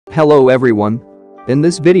Hello everyone. In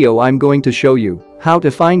this video I'm going to show you how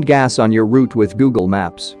to find gas on your route with Google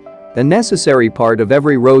Maps. A necessary part of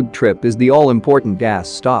every road trip is the all-important gas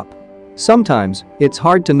stop. Sometimes, it's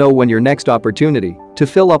hard to know when your next opportunity to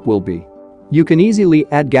fill up will be. You can easily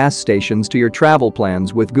add gas stations to your travel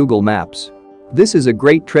plans with Google Maps. This is a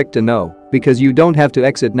great trick to know because you don't have to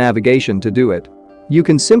exit navigation to do it. You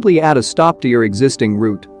can simply add a stop to your existing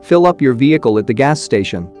route, fill up your vehicle at the gas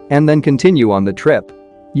station, and then continue on the trip.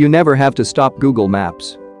 You never have to stop Google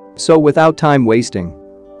Maps. So without time wasting,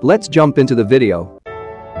 let's jump into the video.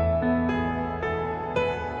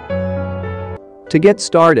 To get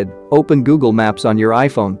started, open Google Maps on your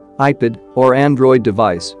iPhone, iPad, or Android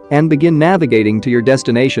device and begin navigating to your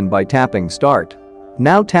destination by tapping Start.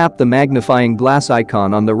 Now tap the magnifying glass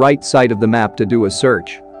icon on the right side of the map to do a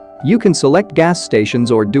search. You can select gas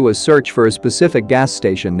stations or do a search for a specific gas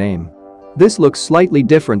station name. This looks slightly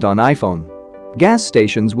different on iPhone. Gas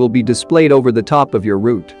stations will be displayed over the top of your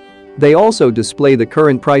route. They also display the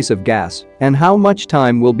current price of gas and how much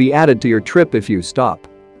time will be added to your trip if you stop.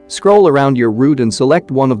 Scroll around your route and select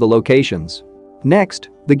one of the locations.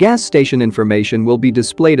 Next, the gas station information will be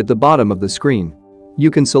displayed at the bottom of the screen.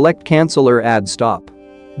 You can select Cancel or Add Stop.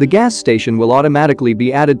 The gas station will automatically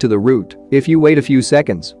be added to the route if you wait a few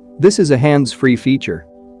seconds. This is a hands-free feature.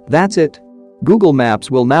 That's it. Google Maps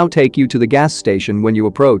will now take you to the gas station when you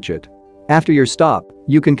approach it. After your stop,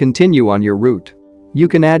 you can continue on your route. You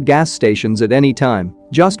can add gas stations at any time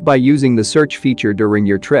just by using the search feature during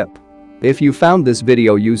your trip. If you found this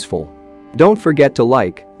video useful, don't forget to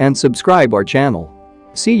like and subscribe our channel.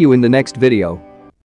 See you in the next video.